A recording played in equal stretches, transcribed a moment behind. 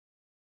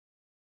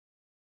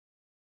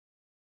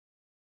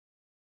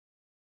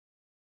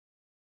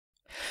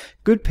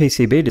Good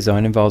PCB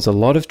design involves a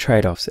lot of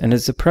trade-offs and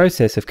is a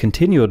process of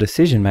continual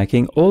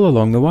decision-making all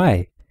along the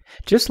way.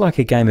 Just like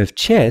a game of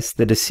chess,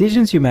 the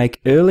decisions you make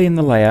early in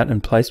the layout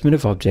and placement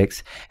of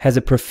objects has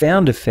a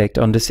profound effect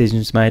on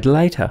decisions made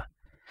later.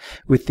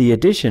 With the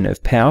addition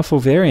of powerful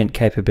variant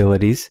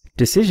capabilities,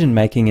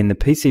 decision-making in the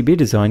PCB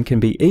design can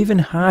be even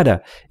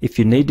harder if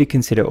you need to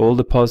consider all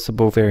the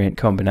possible variant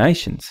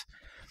combinations.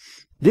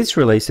 This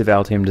release of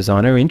Altium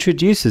Designer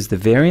introduces the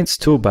Variants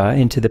toolbar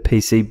into the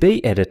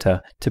PCB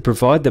editor to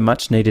provide the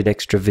much-needed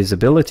extra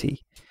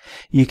visibility.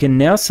 You can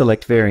now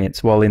select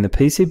variants while in the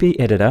PCB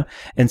editor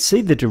and see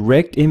the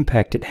direct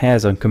impact it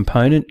has on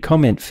component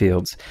comment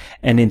fields,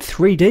 and in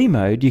 3D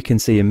mode you can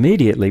see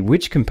immediately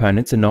which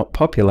components are not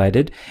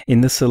populated in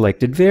the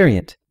selected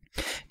variant.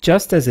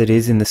 Just as it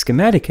is in the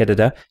schematic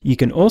editor, you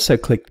can also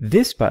click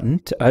this button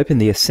to open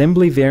the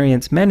Assembly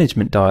Variants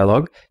Management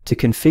dialog to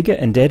configure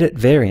and edit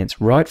variants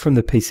right from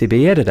the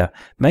PCB editor,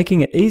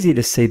 making it easy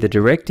to see the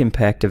direct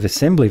impact of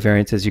assembly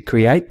variants as you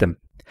create them.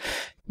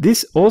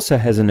 This also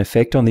has an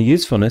effect on the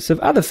usefulness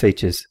of other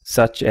features,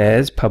 such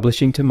as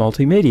publishing to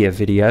multimedia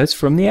videos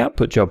from the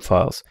output job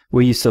files,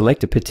 where you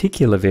select a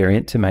particular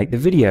variant to make the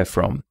video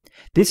from.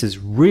 This is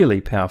really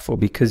powerful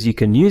because you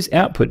can use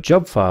output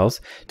job files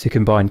to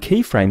combine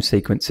keyframe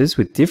sequences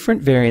with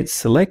different variants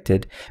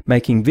selected,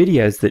 making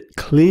videos that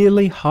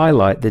clearly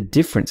highlight the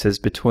differences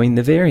between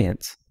the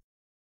variants.